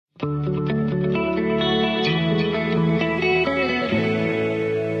Welcome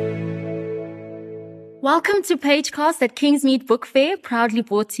to Pagecast at Kingsmead Book Fair, proudly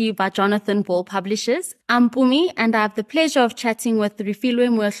brought to you by Jonathan Ball Publishers. I'm Bumi, and I have the pleasure of chatting with Refiloe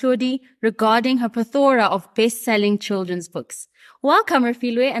Moahloli regarding her plethora of best-selling children's books. Welcome,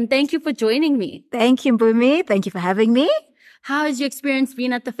 Refiloe, and thank you for joining me. Thank you, Bumi. Thank you for having me. How has your experience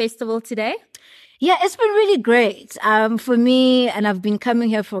been at the festival today? Yeah, it's been really great for me, and I've been coming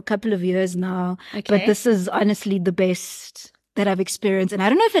here for a couple of years now. Okay. But this is honestly the best that I've experienced. And I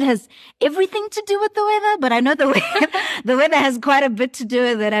don't know if it has everything to do with the weather, but I know the weather has quite a bit to do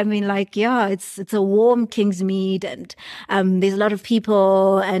with it. I mean, it's a warm Kingsmead, and there's a lot of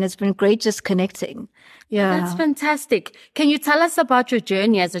people, and it's been great just connecting. Yeah. That's fantastic. Can you tell us about your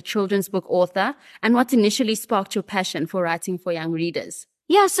journey as a children's book author and what initially sparked your passion for writing for young readers?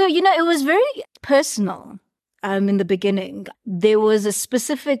 Yeah, so, it was very personal. In the beginning, there was a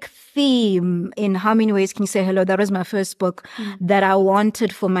specific theme in How Many Ways Can You Say Hello? That was my first book that I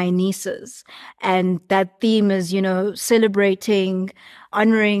wanted for my nieces. And that theme is, celebrating,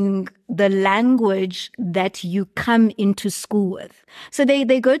 honoring the language that you come into school with. So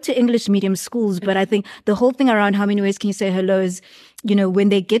they go to English medium schools, but I think the whole thing around How Many Ways Can You Say Hello is, when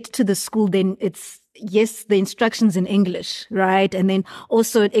they get to the school, then yes, the instructions in English, right? And then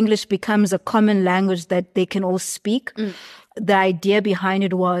also English becomes a common language that they can all speak. The idea behind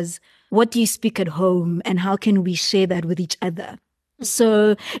it was, what do you speak at home and how can we share that with each other?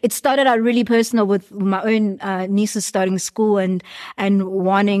 So it started out really personal with my own nieces starting school and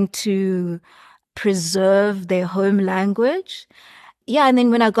wanting to preserve their home language. Yeah, and then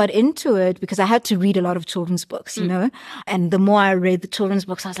when I got into it, because I had to read a lot of children's books, and the more I read the children's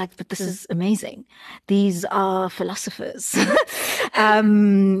books, I was like, but this is amazing. These are philosophers.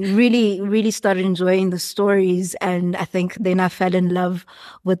 Really, really started enjoying the stories. And I think then I fell in love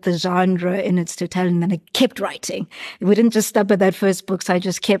with the genre in its totality, and then I kept writing. We didn't just stop at that first book, so I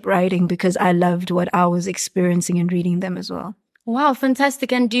just kept writing because I loved what I was experiencing and reading them as well. Wow,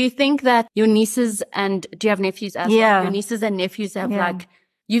 fantastic. And do you think that your nieces and do you have nephews as well? Your nieces and nephews have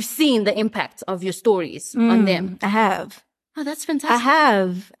you've seen the impact of your stories on them? I have. Oh, that's fantastic. I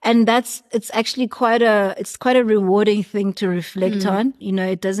have. And it's actually quite a rewarding thing to reflect on.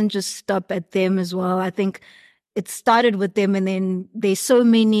 It doesn't just stop at them as well. I think it started with them, and then there's so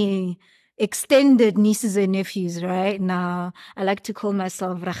many extended nieces and nephews right now. I like to call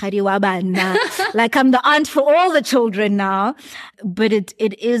myself Rakgadi wa bana. Like I'm the aunt for all the children now. But it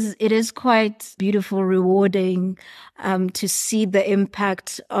is quite beautiful, rewarding, to see the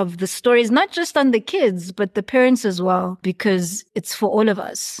impact of the stories, not just on the kids, but the parents as well, because it's for all of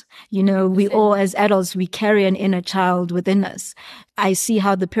us. We all, as adults, we carry an inner child within us. I see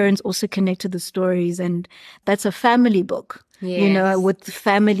how the parents also connect to the stories, and that's a family book. Yes. With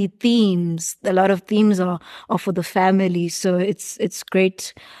family themes. A lot of themes are for the family. So it's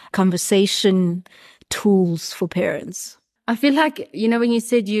great conversation tools for parents. I feel like, when you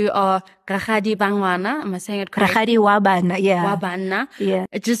said you are Rakgadi Bangwana, am I saying it correctly? Rakgadi wa bana, yeah. Wabana. Yeah.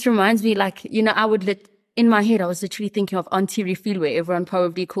 It just reminds me in my head, I was literally thinking of Auntie Refiloe. Everyone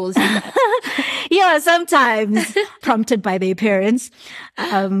probably calls you that. Yeah, sometimes prompted by their parents.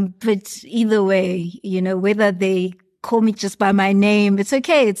 But either way, whether they call me just by my name, it's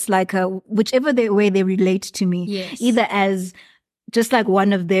okay. It's like whichever way they relate to me, yes. Either as just like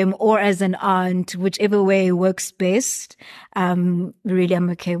one of them or as an aunt, whichever way works best. Really, I'm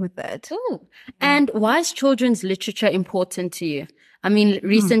okay with that. Ooh. And why is children's literature important to you? I mean,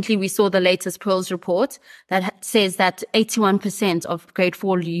 recently we saw the latest Pearls report that says that 81% of grade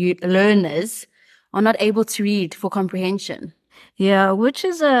 4 learners are not able to read for comprehension. Yeah, which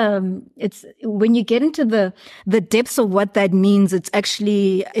is, it's when you get into the depths of what that means,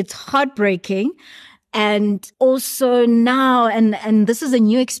 it's heartbreaking. And also now, and this is a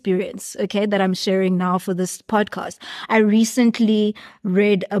new experience, okay, that I'm sharing now for this podcast. I recently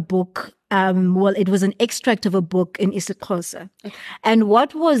read a book, it was an extract of a book in isiXhosa. Okay. And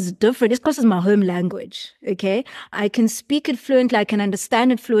what was different, isiXhosa is my home language, okay? I can speak it fluently, I can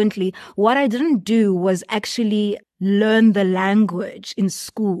understand it fluently. What I didn't do was actually learn the language in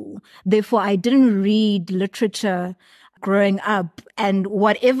school. Therefore, I didn't read literature growing up, and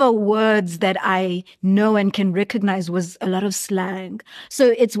whatever words that I know and can recognize was a lot of slang.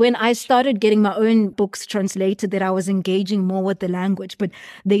 So it's when I started getting my own books translated that I was engaging more with the language, but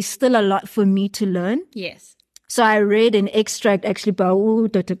there's still a lot for me to learn. Yes. So I read an extract actually by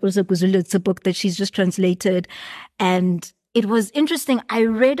it's a book that she's just translated, and it was interesting. I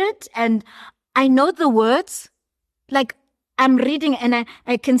read it and I know the words, like I'm reading and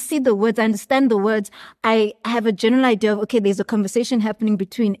I can see the words, I understand the words. I have a general idea of, okay, there's a conversation happening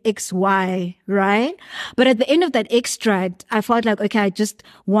between X, Y, right? But at the end of that extract, I felt like, okay, I just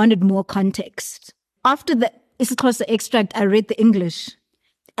wanted more context. After the isiXhosa extract, I read the English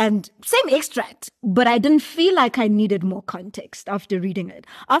and same extract, but I didn't feel like I needed more context after reading it.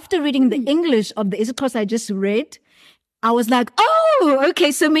 After reading the English of the isiXhosa I just read, I was like, oh,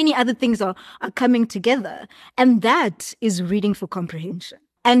 okay, so many other things are coming together. And that is reading for comprehension.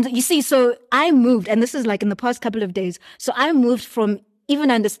 And you see, so I moved, and this is like in the past couple of days. So I moved from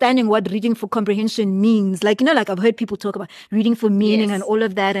even understanding what reading for comprehension means. Like, like I've heard people talk about reading for meaning and all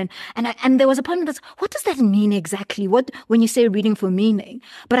of that. And there was a point that's, what does that mean exactly? When you say reading for meaning?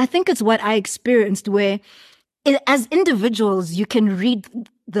 But I think it's what I experienced where as individuals, you can read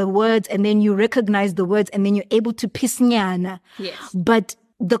the words and then you recognize the words and then you're able to pisnyana. Yes. But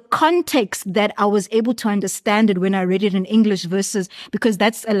the context that I was able to understand it when I read it in English versus, because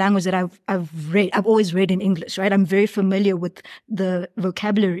that's a language that I've always read in English, right? I'm very familiar with the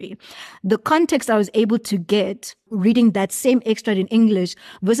vocabulary. The context I was able to get reading that same extract in English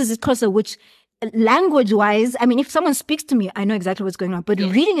versus isiXhosa, which language-wise, I mean, if someone speaks to me, I know exactly what's going on, but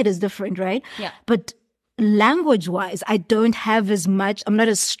reading it is different, right? Yeah. But language-wise, I don't have as much, I'm not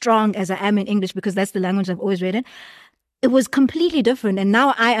as strong as I am in English because that's the language I've always read in. It was completely different. And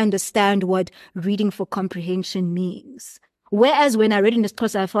now I understand what reading for comprehension means. Whereas when I read in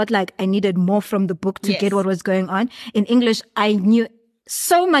isiXhosa, I felt like I needed more from the book to get what was going on. In English, I knew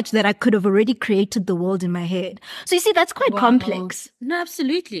so much that I could have already created the world in my head. So you see, that's quite complex. No,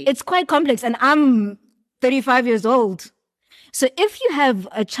 absolutely. It's quite complex. And I'm 35 years old. So if you have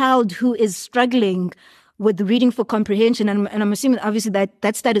a child who is struggling with reading for comprehension, and I'm assuming obviously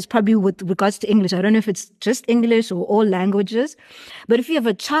that stat is probably with regards to English. I don't know if it's just English or all languages, but if you have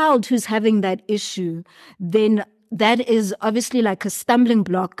a child who's having that issue, then that is obviously like a stumbling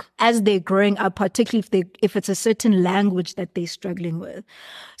block as they're growing up, particularly if it's a certain language that they're struggling with.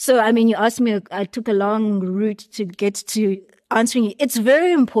 So, I mean, you asked me, I took a long route to get to answering you. It's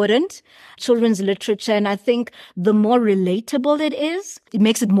very important, children's literature, and I think the more relatable it is, it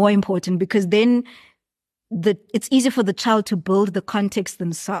makes it more important because then it's easier for the child to build the context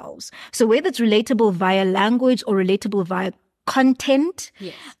themselves. So whether it's relatable via language or relatable via content,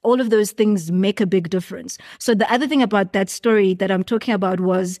 all of those things make a big difference. So the other thing about that story that I'm talking about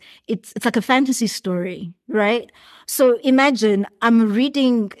was it's like a fantasy story, right? So imagine I'm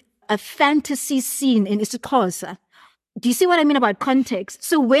reading a fantasy scene in isiXhosa. Do you see what I mean about context?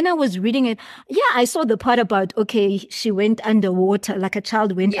 So when I was reading it, I saw the part about, okay, she went underwater, like a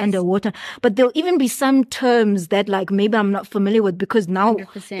child went underwater. But there'll even be some terms that like maybe I'm not familiar with because now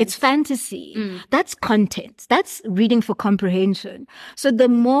 100%. It's fantasy. That's content. That's reading for comprehension. So the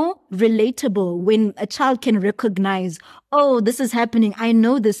more relatable when a child can recognize, oh, this is happening. I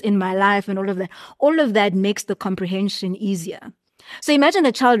know this in my life and all of that makes the comprehension easier. So imagine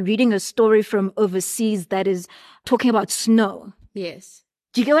a child reading a story from overseas that is talking about snow. Yes.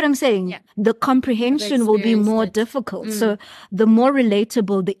 Do you get what I'm saying? Yeah. The comprehension will be more difficult. So the more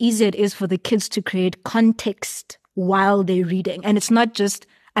relatable, the easier it is for the kids to create context while they're reading. And it's not just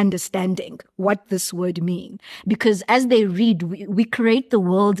understanding what this word means. Because as they read, we create the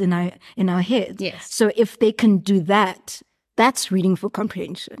world in our heads. Yes. So if they can do that, that's reading for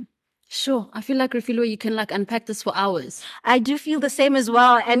comprehension. Sure. I feel like, Refiloe, you can like unpack this for hours. I do feel the same as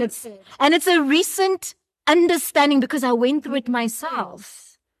well. And it's a recent understanding because I went through it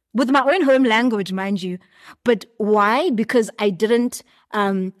myself with my own home language, mind you. But why? Because I didn't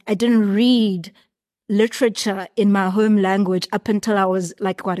read literature in my home language up until I was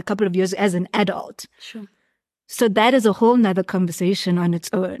like, a couple of years as an adult. Sure. So that is a whole nother conversation on its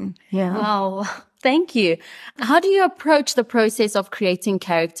own. Yeah. Wow. Thank you. How do you approach the process of creating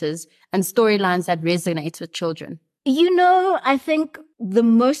characters and storylines that resonate with children? I think the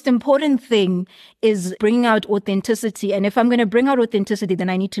most important thing is bringing out authenticity. And if I'm going to bring out authenticity, then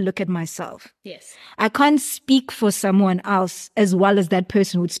I need to look at myself. Yes. I can't speak for someone else as well as that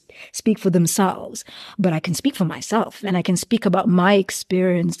person would speak for themselves. But I can speak for myself and I can speak about my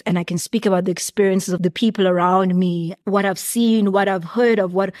experience and I can speak about the experiences of the people around me, what I've seen, what I've heard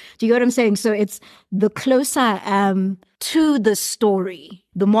of, do you get what I'm saying? So it's the closer I am to the story,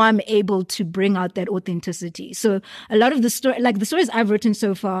 the more I'm able to bring out that authenticity. So a lot of the stories I've written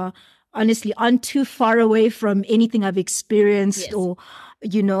so far, honestly, aren't too far away from anything I've experienced or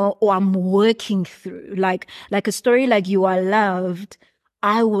I'm working through. Like a story like You Are Loved,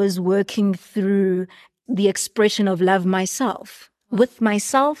 I was working through the expression of love with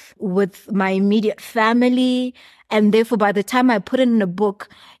myself, with my immediate family, And therefore, by the time I put it in a book,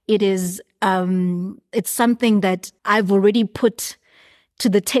 it is, it's something that I've already put to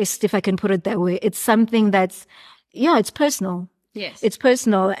the test, if I can put it that way. It's something that's, it's personal. Yes. It's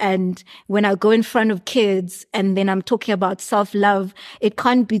personal. And when I go in front of kids and then I'm talking about self-love, it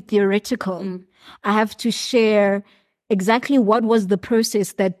can't be theoretical. I have to share exactly what was the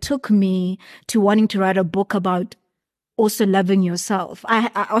process that took me to wanting to write a book about also loving yourself. I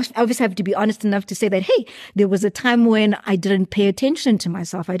obviously have to be honest enough to say that, hey, there was a time when I didn't pay attention to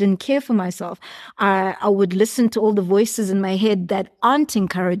myself. I didn't care for myself. I would listen to all the voices in my head that aren't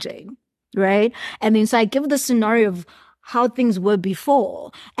encouraging, right? And then so I give the scenario of how things were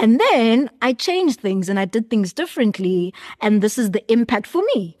before. And then I changed things and I did things differently. And this is the impact for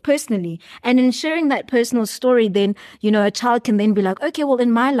me personally. And in sharing that personal story, then, a child can then be like, okay, well,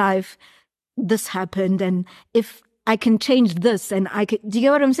 in my life, this happened. And if I can change this and do you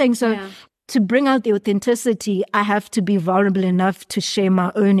get what I'm saying? So to bring out the authenticity, I have to be vulnerable enough to share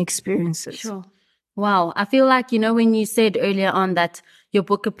my own experiences. Sure. Wow. I feel like, when you said earlier on that your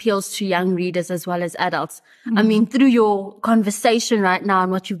book appeals to young readers as well as adults, I mean, through your conversation right now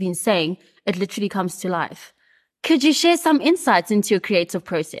and what you've been saying, it literally comes to life. Could you share some insights into your creative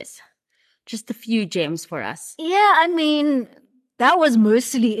process? Just a few gems for us. Yeah, I mean, that was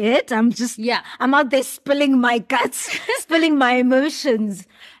mostly it. I'm out there spilling my guts, spilling my emotions.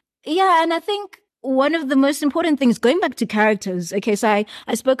 Yeah, and I think one of the most important things, going back to characters, okay, so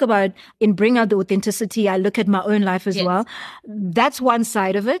I spoke about in bring out the authenticity, I look at my own life as well. That's one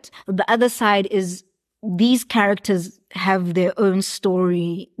side of it. The other side is these characters have their own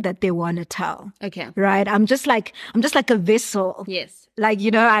story that they want to tell. Okay. Right? I'm just like a vessel. Yes. Like,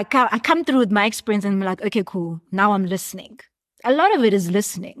 I come through with my experience and I'm like, okay, cool. Now I'm listening. A lot of it is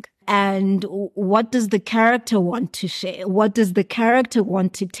listening. And what does the character want to share? What does the character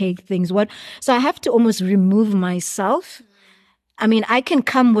want to take things? So I have to almost remove myself. I mean, I can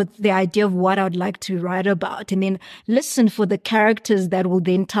come with the idea of what I would like to write about and then listen for the characters that will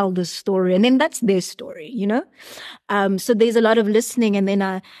then tell the story. And then that's their story, So there's a lot of listening and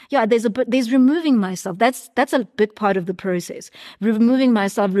then, there's removing myself. That's a big part of the process. Removing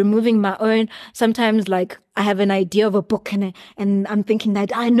myself, removing my own. Sometimes like I have an idea of a book and I'm thinking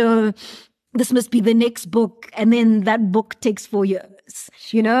that I know this must be the next book. And then that book takes 4 years.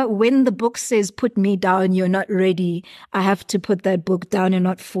 When the book says, put me down, you're not ready, I have to put that book down and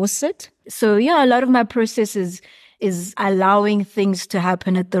not force it. So a lot of my process is allowing things to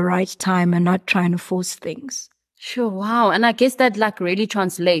happen at the right time and not trying to force things. Sure. Wow. And I guess that like really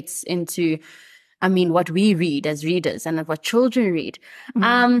translates into, what we read as readers and what children read.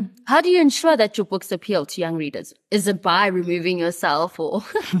 How do you ensure that your books appeal to young readers? Is it by removing yourself or?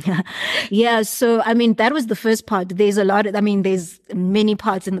 Yeah. So, that was the first part. There's there's many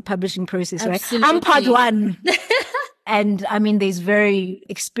parts in the publishing process, Absolutely. Right? I'm part one. And there's very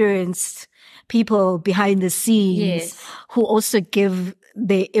experienced people behind the scenes who also give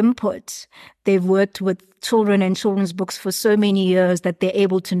their input. They've worked with children and children's books for so many years that they're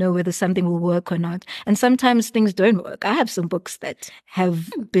able to know whether something will work or not. And sometimes things don't work. I have some books that have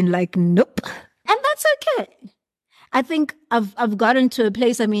been like, nope. And that's okay. I think I've gotten to a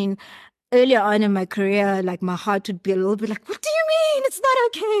place, earlier on in my career, like my heart would be a little bit like, what do you mean? It's not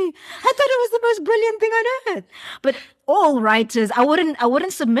okay. I thought it was the most brilliant thing on earth. But all writers, I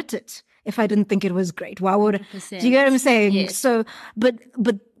wouldn't submit it if I didn't think it was great. Why would? 100%. Do you get what I'm saying? Yes. So,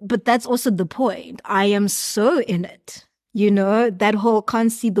 but that's also the point. I am so in it. That whole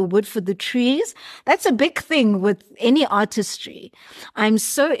can't see the wood for the trees. That's a big thing with any artistry. I'm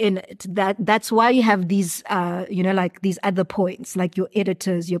so in it that's why you have these, like these other points, like your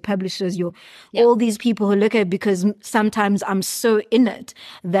editors, your publishers, all these people who look at it, because sometimes I'm so in it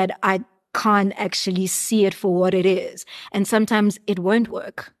that I can't actually see it for what it is. And sometimes it won't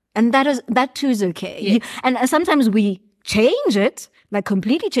work. And that too is okay. Yes. And sometimes we change it, like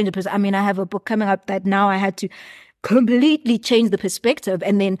completely change it. Because I have a book coming up that now I had to completely change the perspective,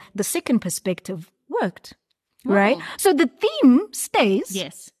 and then the second perspective worked. Wow. Right? So the theme stays.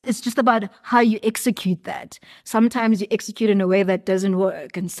 Yes. It's just about how you execute that. Sometimes you execute in a way that doesn't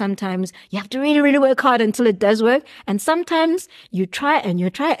work, and sometimes you have to really, really work hard until it does work. And sometimes you try and you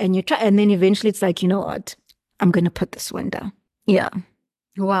try and you try, and then eventually it's like, you know what? I'm going to put this one down. Yeah.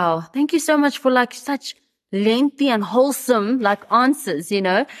 Wow. Thank you so much for like such lengthy and wholesome answers,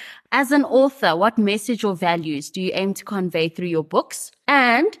 As an author, what message or values do you aim to convey through your books?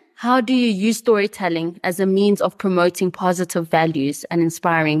 And how do you use storytelling as a means of promoting positive values and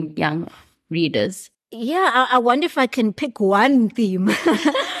inspiring young readers? Yeah, I wonder if I can pick one theme.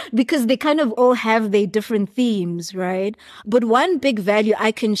 because they kind of all have their different themes, right? But one big value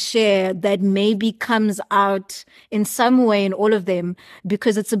I can share that maybe comes out in some way in all of them,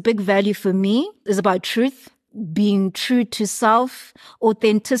 because it's a big value for me, is about truth, being true to self,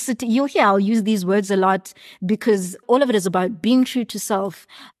 authenticity. You'll hear I'll use these words a lot because all of it is about being true to self.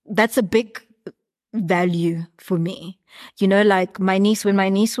 That's a big value for me. You know, like when my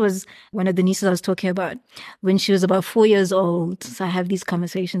niece was, one of the nieces I was talking about, when she was about 4 years old, so I have these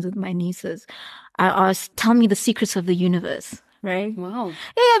conversations with my nieces, I asked, tell me the secrets of the universe, right? Wow.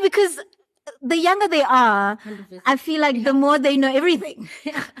 Yeah, because the younger they are, 100%. I feel like the more they know everything.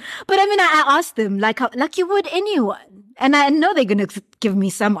 But I mean, I asked them like you would anyone. And I know they're going to give me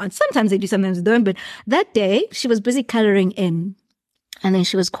some. Sometimes they do, sometimes they don't. But that day, she was busy coloring in. And then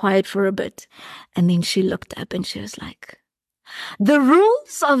she was quiet for a bit. And then she looked up and she was like, the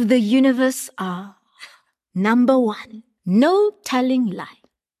rules of the universe are, number 1, no telling lie.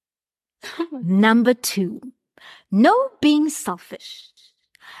 Number 2, no being selfish.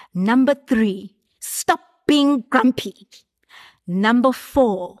 Number 3, stop being grumpy. Number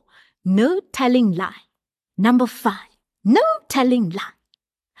 4, no telling lie. Number 5, no telling lie.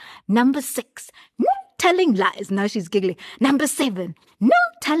 Number 6, no telling lies. Now she's giggling. Number 7, no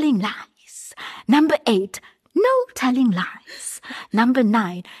telling lies. Number 8, no telling lies. Number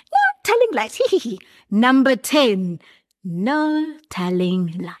 9, no telling lies. Number 10, no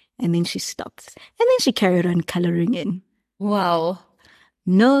telling lies. And then she stopped. And then she carried on coloring in. Wow.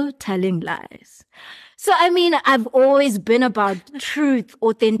 No telling lies. So, I mean, I've always been about truth,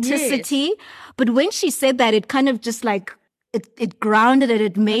 authenticity. Yes. But when she said that, it kind of just like, it grounded it,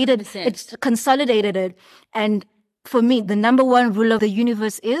 it made 100%. It consolidated it. And for me, the number 1 rule of the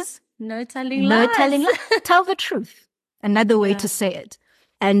universe is no telling lies. No telling lies. Tell the truth. Another way to say it.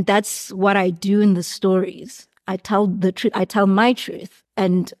 And that's what I do in the stories. I tell the truth. I tell my truth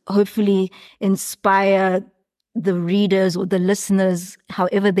and hopefully inspire the readers or the listeners,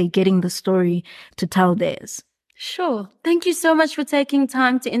 however they're getting the story, to tell theirs. Sure. Thank you so much for taking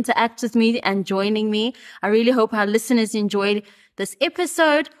time to interact with me and joining me. I really hope our listeners enjoyed this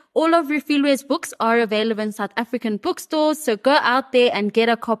episode. All of Refiloe's books are available in South African bookstores, so go out there and get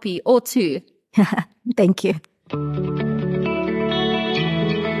a copy or two. Thank you.